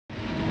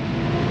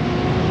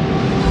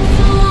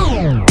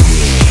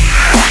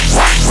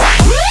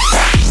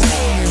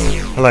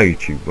Hello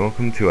YouTube,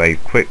 welcome to a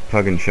quick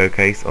plugin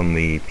showcase on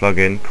the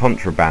plugin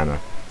ContraBanner.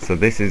 So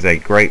this is a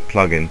great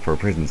plugin for a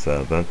prison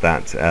server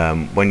that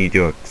when you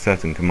do a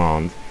certain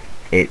command,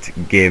 it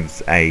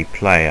gives a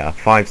player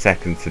 5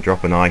 seconds to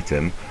drop an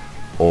item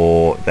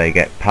or they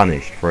get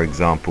punished. For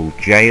example,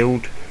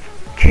 jailed,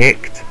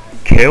 kicked,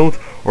 killed,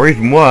 or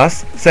even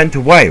worse, sent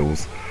to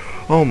Wales.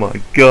 Oh my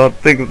god,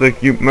 think of the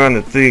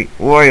humanity.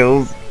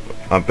 Wales!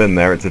 I've been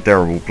there, it's a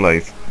terrible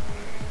place.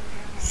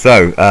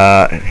 So,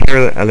 here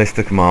are a list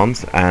of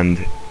commands,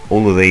 and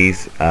all of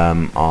these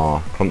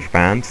are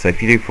contraband. So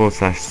if you do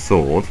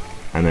 /sword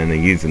and then a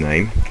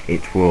username,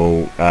 it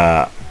will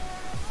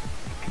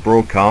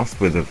broadcast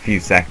with a few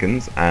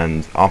seconds,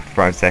 and after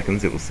 5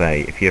 seconds it will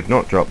say, if you have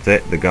not dropped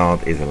it, the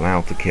guard is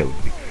allowed to kill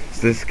you.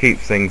 So this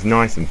keeps things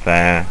nice and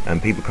fair,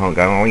 and people can't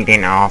go, oh, you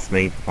didn't ask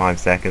me for 5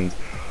 seconds,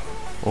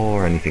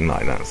 or anything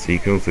like that. So you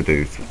can also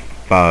do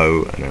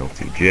bow and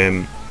LT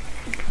gym,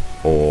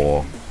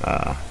 or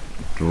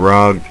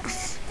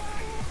drugs,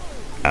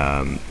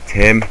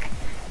 Tim,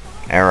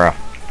 error,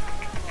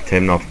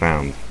 Tim not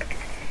found.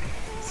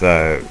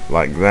 So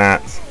like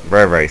that,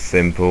 very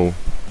simple,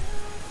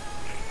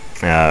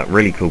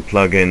 really cool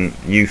plugin,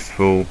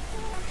 useful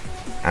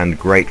and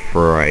great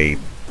for a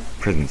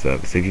prison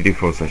server. So if you do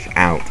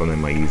 /out and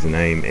then my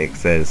username, it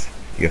says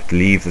you have to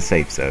leave the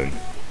safe zone.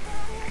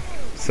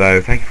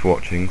 So thank you for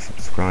watching,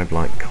 subscribe,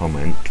 like,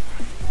 comment,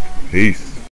 peace.